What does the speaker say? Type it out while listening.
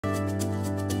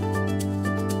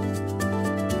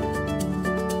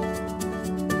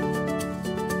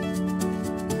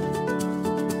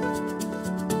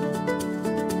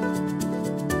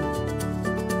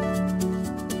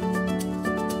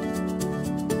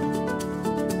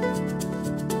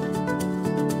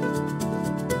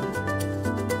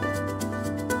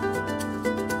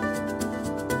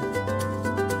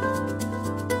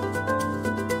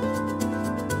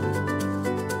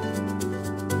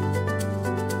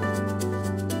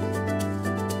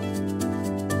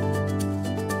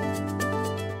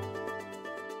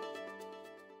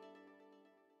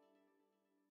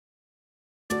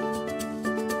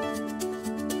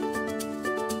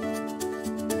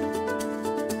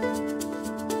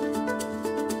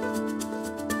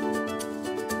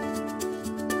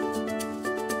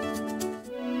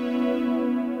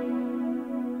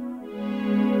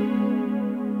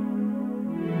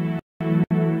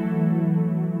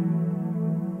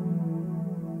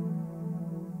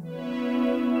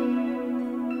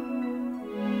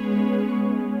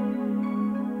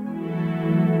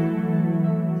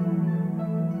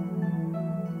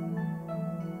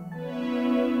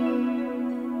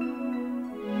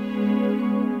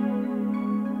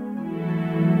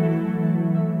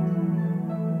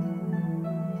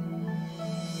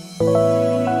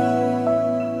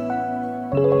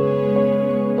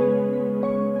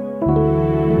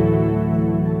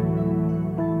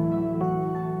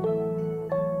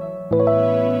Here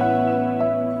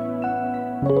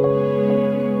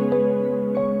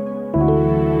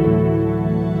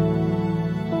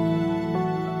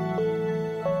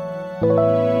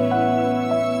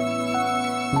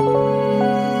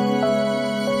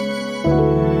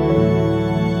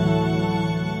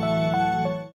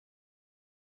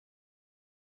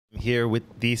with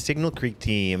the Signal Creek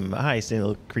team. Hi,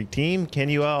 Signal Creek team. Can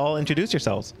you all introduce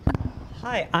yourselves?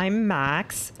 Hi, I'm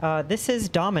Max. This is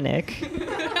Dominic,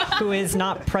 who is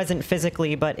not present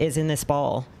physically but is in this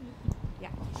ball.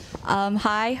 Yeah.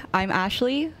 Hi, I'm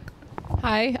Ashley.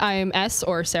 Hi, I'm S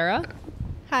or Sarah.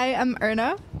 Hi, I'm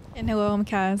Erna. And hello, I'm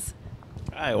Kaz.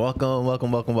 Hi, welcome,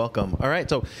 welcome, welcome, welcome. All right,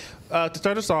 so to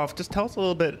start us off, just tell us a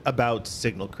little bit about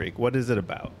Signal Creek. What is it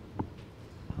about?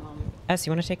 S,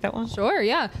 you want to take that one? Sure,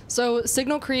 yeah. So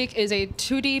Signal Creek is a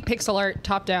 2D pixel art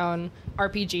top-down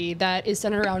RPG that is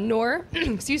centered around Nour,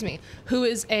 excuse me, who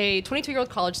is a 22-year-old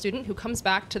college student who comes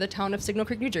back to the town of Signal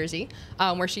Creek, New Jersey,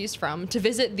 where she's from, to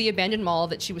visit the abandoned mall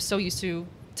that she was so used to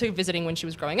visiting when she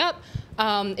was growing up.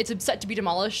 It's set to be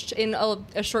demolished in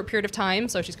a short period of time,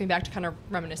 so she's coming back to kind of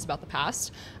reminisce about the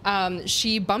past.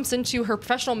 She bumps into her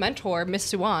professional mentor, Miss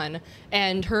Suan,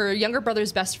 and her younger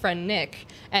brother's best friend, Nick,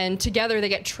 and together they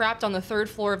get trapped on the 3rd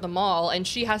floor of the mall, and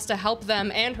she has to help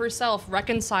them and herself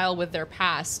reconcile with their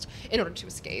past in order to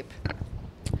escape.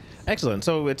 Excellent.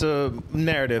 So it's a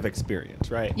narrative experience,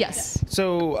 right? Yes.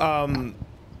 So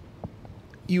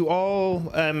you all,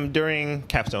 during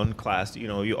capstone class,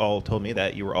 you all told me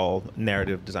that you were all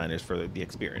narrative designers for the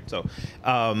experience. So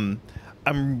I'm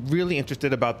really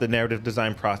interested about the narrative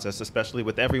design process, especially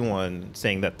with everyone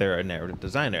saying that they're a narrative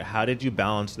designer. How did you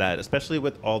balance that, especially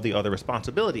with all the other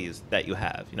responsibilities that you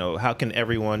have? How can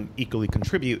everyone equally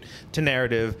contribute to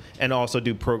narrative and also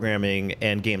do programming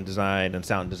and game design and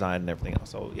sound design and everything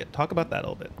else? So yeah, talk about that a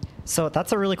little bit. So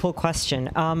that's a really cool question.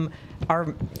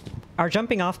 Our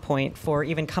jumping off point for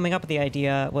even coming up with the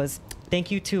idea was thank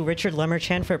you to Richard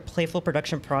Lemerchan for Playful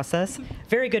Production Process.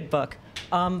 Very good book.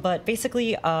 But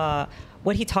basically,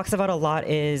 what he talks about a lot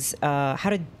is how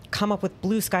to come up with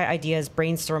blue sky ideas,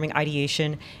 brainstorming,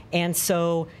 ideation. And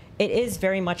so it is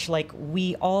very much like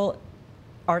we all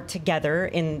are together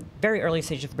in very early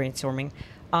stages of brainstorming.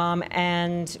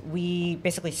 And we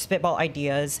basically spitball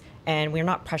ideas, and we're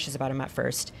not precious about them at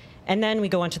first. And then we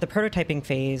go on to the prototyping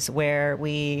phase where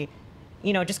we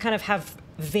just kind of have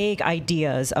vague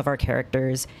ideas of our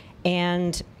characters,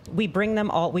 and we bring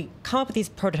them all, we come up with these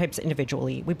prototypes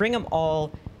individually. We bring them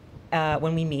all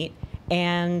when we meet,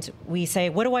 and we say,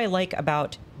 what do I like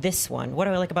about this one? What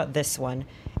do I like about this one?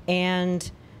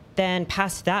 And then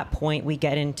past that point, we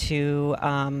get into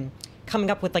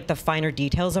coming up with like the finer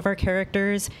details of our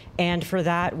characters. And for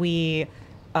that, we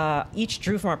each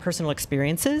drew from our personal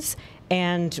experiences,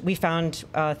 and we found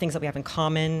things that we have in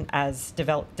common as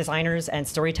designers and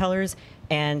storytellers,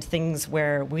 and things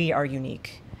where we are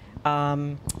unique.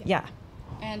 Yeah.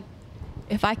 And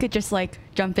if I could just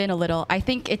jump in a little, I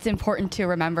think it's important to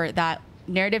remember that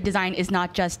narrative design is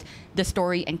not just the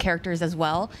story and characters as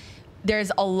well.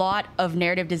 There's a lot of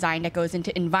narrative design that goes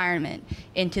into environment,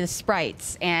 into the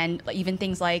sprites, and even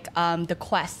things like the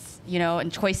quests,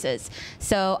 and choices.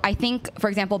 So I think, for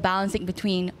example, balancing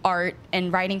between art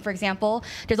and writing, for example,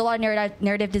 there's a lot of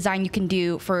narrative design you can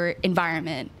do for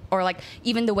environment, or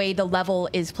even the way the level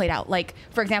is played out.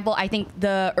 For example, I think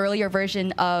the earlier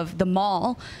version of the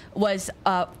mall was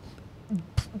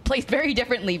placed very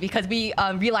differently because we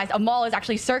realized a mall is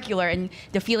actually circular, and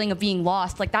the feeling of being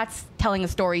lost, that's telling a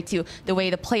story to the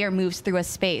way the player moves through a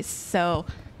space. So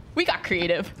we got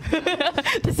creative,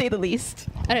 to say the least.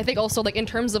 And I think also in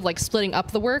terms of splitting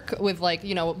up the work with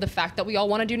the fact that we all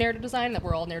want to do narrative design, that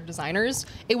we're all narrative designers,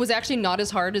 it was actually not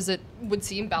as hard as it would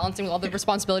seem balancing with all the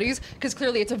responsibilities, because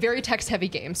clearly it's a very text heavy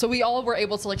game. So we all were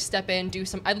able to step in, do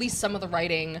at least some of the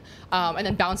writing, and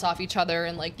then bounce off each other,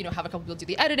 and have a couple people do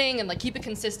the editing and keep it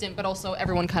consistent, but also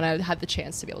everyone kind of had the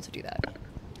chance to be able to do that.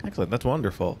 Excellent. That's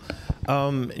wonderful.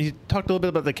 You talked a little bit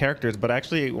about the characters, but I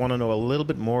actually want to know a little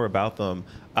bit more about them,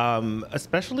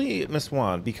 especially Miss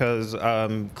Swan, because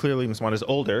clearly Miss Swan is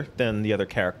older than the other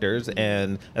characters,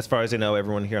 and as far as I know,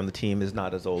 everyone here on the team is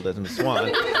not as old as Miss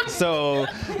Swan. so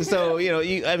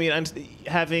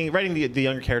writing the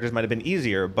younger characters might have been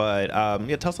easier, but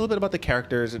tell us a little bit about the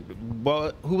characters.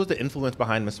 Who was the influence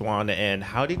behind Miss Swan, and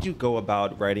how did you go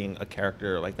about writing a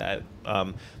character like that?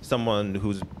 Someone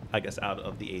who's, I guess, out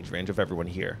of the age range of everyone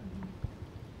here.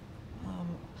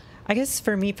 I guess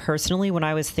for me personally, when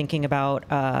I was thinking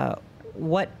about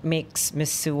what makes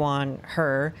Miss Suwan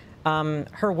her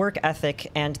work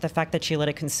ethic and the fact that she let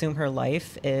it consume her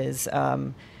life is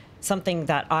something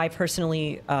that I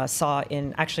personally saw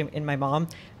in my mom,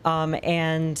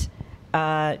 and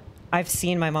I've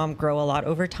seen my mom grow a lot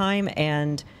over time,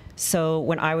 and so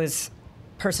when I was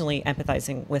personally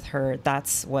empathizing with her,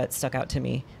 that's what stuck out to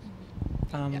me.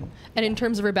 And in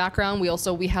terms of her background,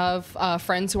 we have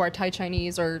friends who are Thai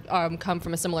Chinese or come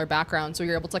from a similar background, so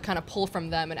you're able to kind of pull from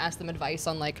them and ask them advice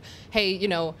on like, hey,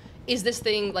 is this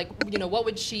thing like, what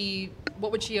would she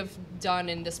have done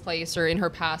in this place or in her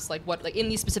past, like what, like in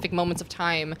these specific moments of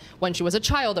time when she was a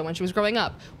child or when she was growing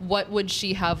up, what would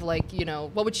she have like,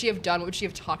 what would she have done, what would she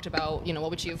have talked about,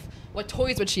 what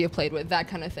toys would she have played with, that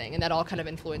kind of thing, and that all kind of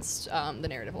influenced the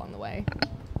narrative along the way.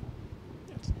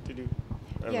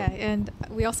 Yeah, and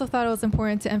we also thought it was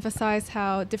important to emphasize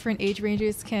how different age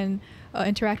ranges can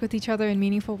interact with each other in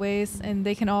meaningful ways, and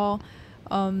they can all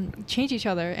change each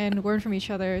other and learn from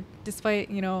each other despite,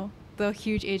 the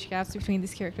huge age gaps between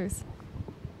these characters.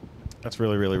 That's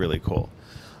really, really, really cool.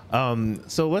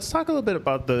 So let's talk a little bit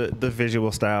about the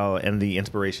visual style and the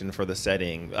inspiration for the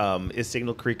setting. Is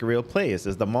Signal Creek a real place?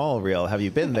 Is the mall real? Have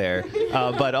you been there?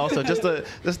 But also just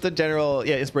the general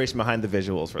inspiration behind the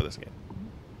visuals for this game.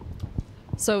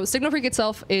 So Signal Creek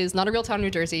itself is not a real town in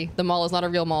New Jersey. The mall is not a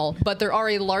real mall, but there are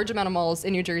a large amount of malls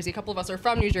in New Jersey. A couple of us are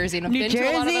from New Jersey and have been to a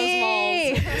lot of those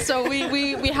malls. So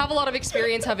we have a lot of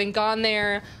experience having gone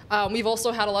there. We've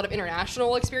also had a lot of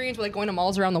international experience with like going to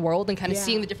malls around the world and kind of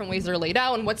seeing the different ways they're laid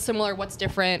out and what's similar, what's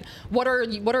different, what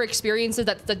are experiences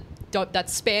that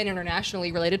span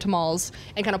internationally related to malls,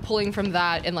 and kind of pulling from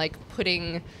that and like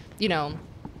putting,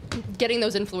 getting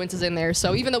those influences in there.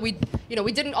 So even though we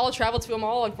didn't all travel to a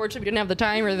mall, unfortunately we didn't have the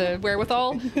time or the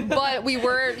wherewithal, but we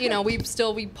were,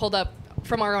 we pulled up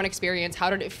from our own experience, how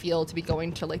did it feel to be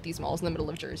going to like these malls in the middle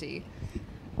of Jersey?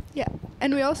 Yeah,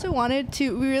 and we also we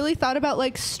really thought about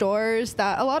like stores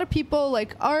that a lot of people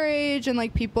like our age and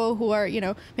like people who are,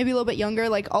 maybe a little bit younger,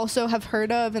 like also have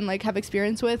heard of and like have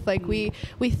experience with. Like we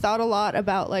thought a lot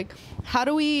about like, how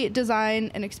do we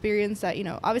design an experience that,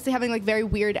 obviously having like very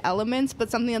weird elements, but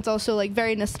something that's also like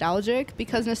very nostalgic,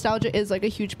 because nostalgia is like a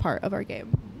huge part of our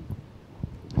game.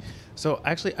 So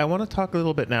actually, I want to talk a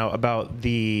little bit now about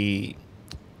the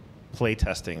play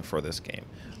testing for this game,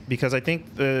 because I think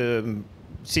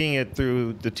seeing it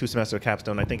through the 2-semester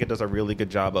capstone, I think it does a really good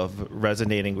job of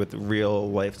resonating with real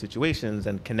life situations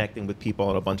and connecting with people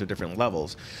on a bunch of different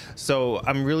levels. So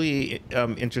I'm really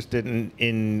interested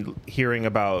in hearing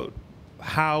about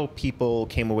how people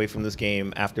came away from this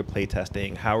game after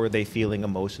playtesting. How are they feeling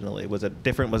emotionally? Was it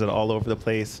different? Was it all over the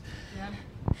place? Yeah.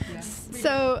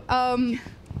 So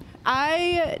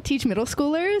I teach middle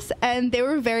schoolers, and they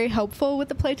were very helpful with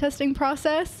the playtesting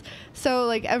process. So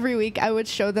like every week I would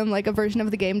show them like a version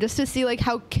of the game just to see like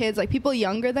how kids, like people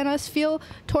younger than us, feel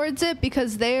towards it,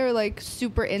 because they are like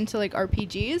super into like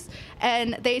RPGs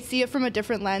and they see it from a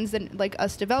different lens than like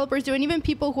us developers do, and even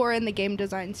people who are in the game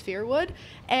design sphere would.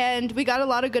 And we got a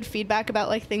lot of good feedback about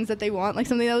like things that they want. Like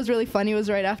something that was really funny was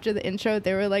right after the intro,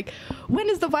 they were like, when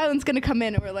is the violence going to come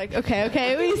in? And we're like,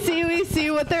 okay, we see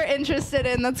what they're interested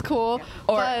in. That's cool.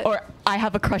 Or I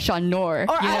have a crush on Nour,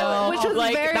 which was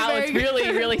like very, that very was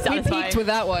really satisfying. We peaked with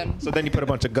that one. So then you put a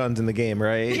bunch of guns in the game,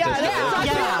 right?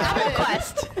 Yeah.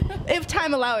 Quest. If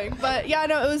time allowing. But yeah,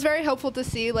 no, it was very helpful to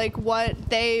see like what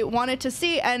they wanted to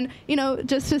see, and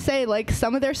just to say like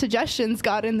some of their suggestions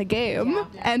got in the game,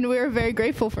 and we were very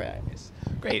grateful for it.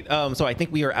 Great. So I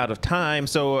think we are out of time.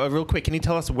 So real quick, can you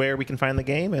tell us where we can find the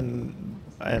game and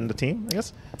the team, I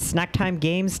guess?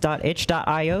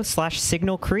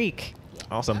 snacktimegames.itch.io/Signal Creek.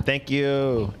 Awesome. Thank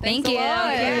you. Thank you.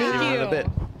 See you in a bit.